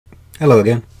Hello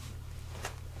again.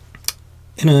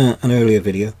 In an earlier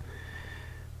video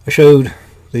I showed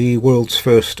the world's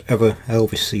first ever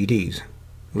Elvis CDs,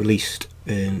 released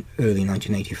in early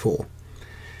 1984,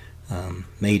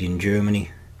 made in Germany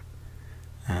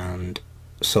and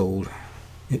sold,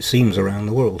 it seems, around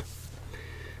the world.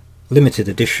 Limited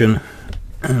edition,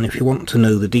 and if you want to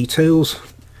know the details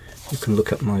you can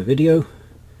look up my video.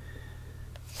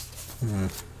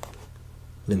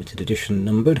 Limited edition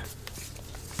numbered.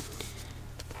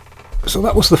 So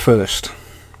that was the first.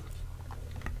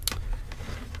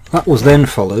 That was then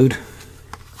followed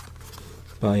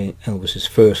by Elvis's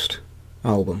first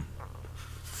album.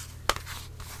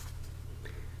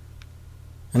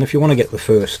 And if you want to get the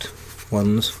first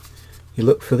ones, you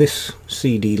look for this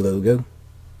CD logo,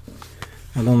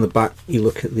 and on the back you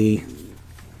look at the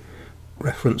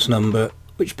reference number,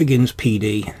 which begins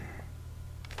PD.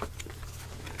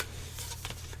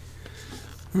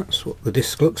 That's what the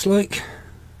disc looks like.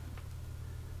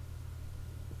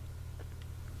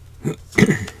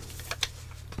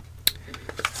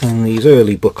 And these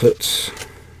early booklets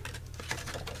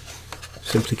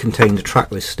simply contained a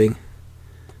track listing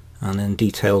and then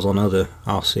details on other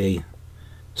RCA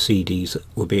CDs that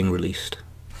were being released.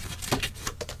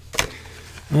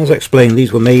 And as I explained,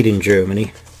 these were made in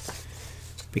Germany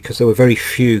because there were very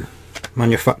few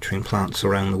manufacturing plants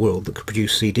around the world that could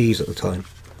produce CDs at the time.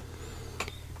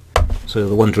 So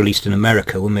the ones released in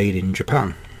America were made in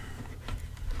Japan.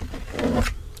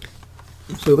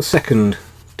 So the second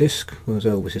disc was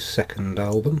Elvis's second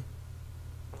album.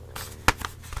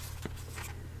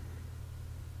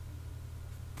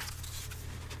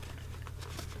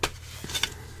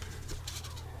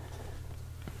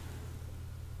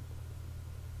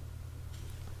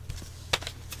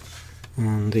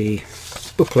 And the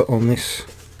booklet on this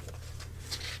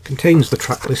contains the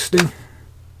track listing,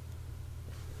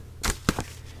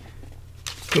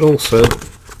 but also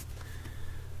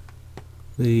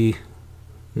the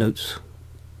notes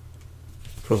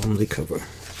from the cover.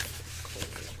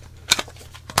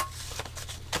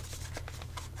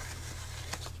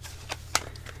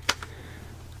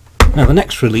 Now the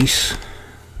next release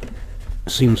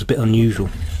seems a bit unusual.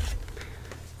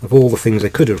 Of all the things they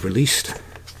could have released,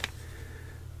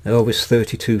 Elvis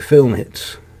 32 film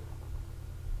hits.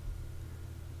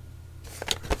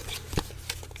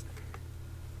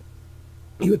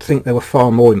 You would think there were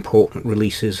far more important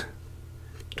releases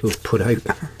to have put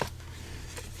out.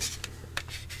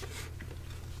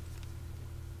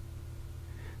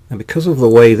 And because of the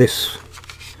way this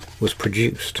was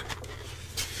produced,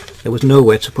 there was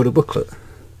nowhere to put a booklet,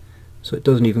 so it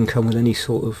doesn't even come with any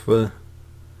sort of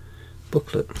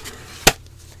booklet.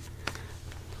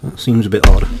 That seems a bit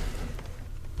odd.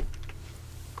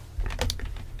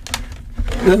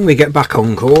 Then we get back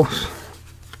on course,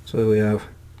 so we have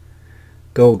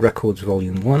Gold Records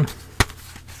Volume 1,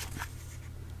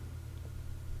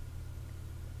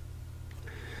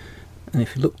 and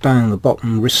if you look down the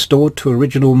bottom, restored to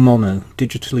original mono,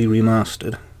 digitally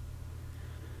remastered.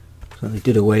 So they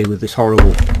did away with this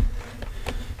horrible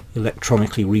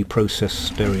electronically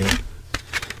reprocessed stereo.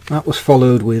 That was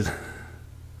followed with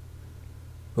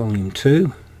Volume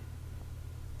 2,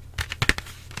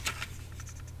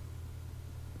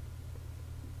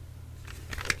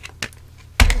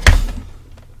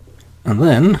 and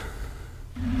then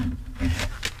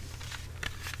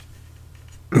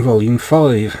Volume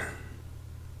 5.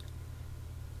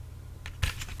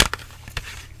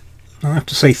 I have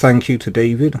to say thank you to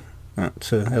David at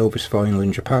Elvis Vinyl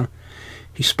in Japan.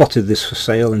 He spotted this for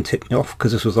sale and tipped me off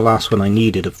because this was the last one I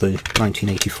needed of the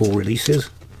 1984 releases.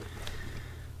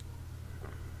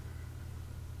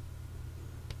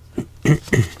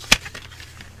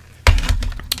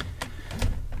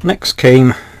 Next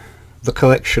came the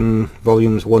collection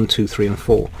volumes 1, 2, 3 and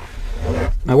 4.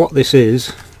 Now what this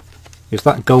is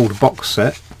that gold box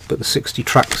set, but the 60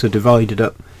 tracks are divided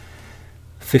up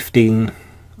 15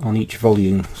 on each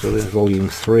volume. So there's volume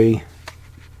 3,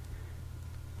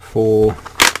 4,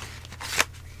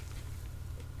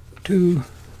 2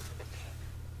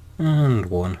 and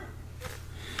 1.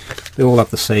 They all have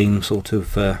the same sort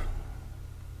of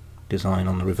design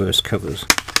on the reverse covers.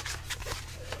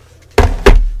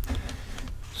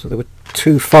 So there were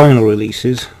two final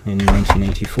releases in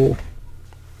 1984.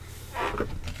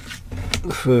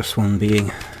 The first one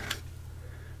being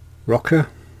Rocker,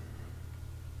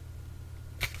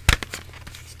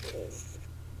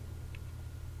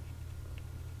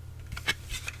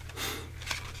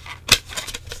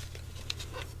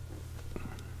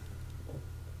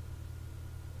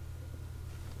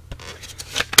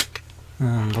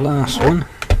 and the last one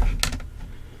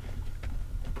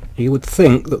You would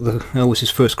think that the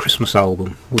Elvis's first Christmas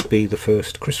album would be the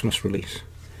first Christmas release,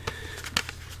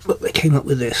 but they came up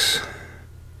with this.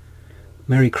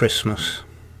 Merry Christmas.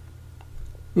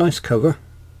 Nice cover.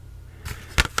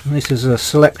 And this is a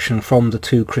selection from the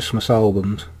 2 Christmas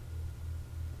albums.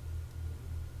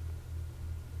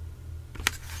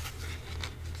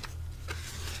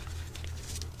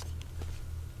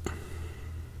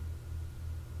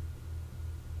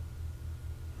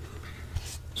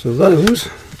 So those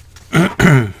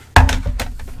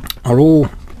are all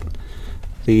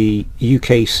the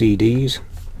UK CDs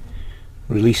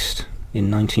released in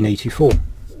 1984.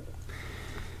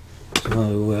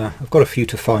 So I've got a few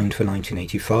to find for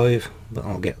 1985, but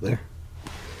I'll get there.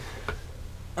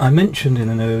 I mentioned in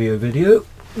an earlier video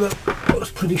that I was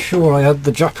pretty sure I had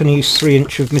the Japanese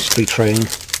 3-inch of Mystery Train,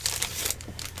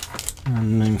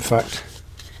 and in fact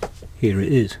here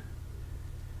it is.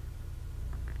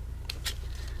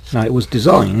 Now, it was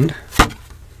designed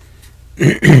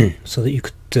so that you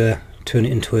could turn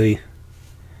it into a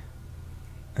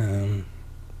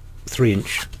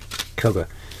 3-inch cover.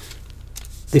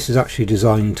 This is actually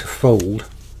designed to fold,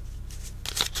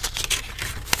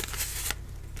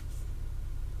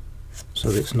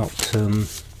 so that it's not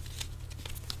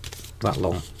that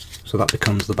long, so that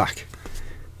becomes the back,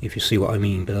 if you see what I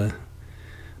mean, but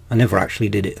I never actually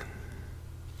did it.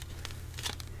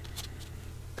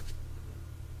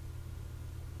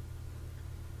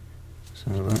 So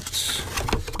that's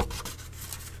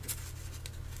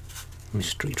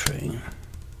Mystery Train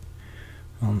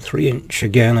on 3-inch.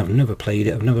 Again, I've never played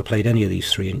it. I've never played any of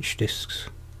these 3-inch discs.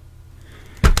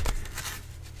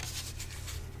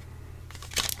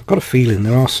 I've got a feeling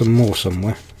there are some more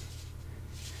somewhere,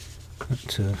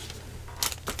 but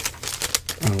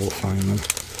I will find them.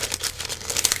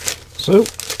 So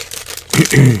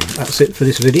that's it for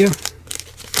this video.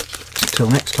 Till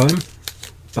next time,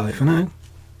 bye for now.